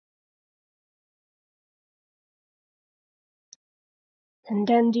And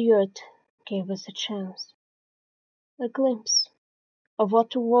then the earth gave us a chance, a glimpse of what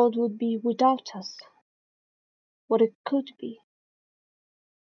the world would be without us, what it could be,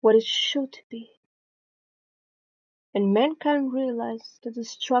 what it should be. And mankind realized the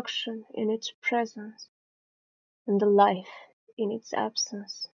destruction in its presence and the life in its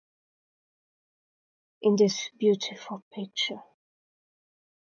absence. In this beautiful picture,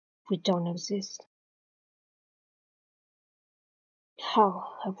 we don't exist.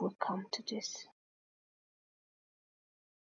 How have we come to this?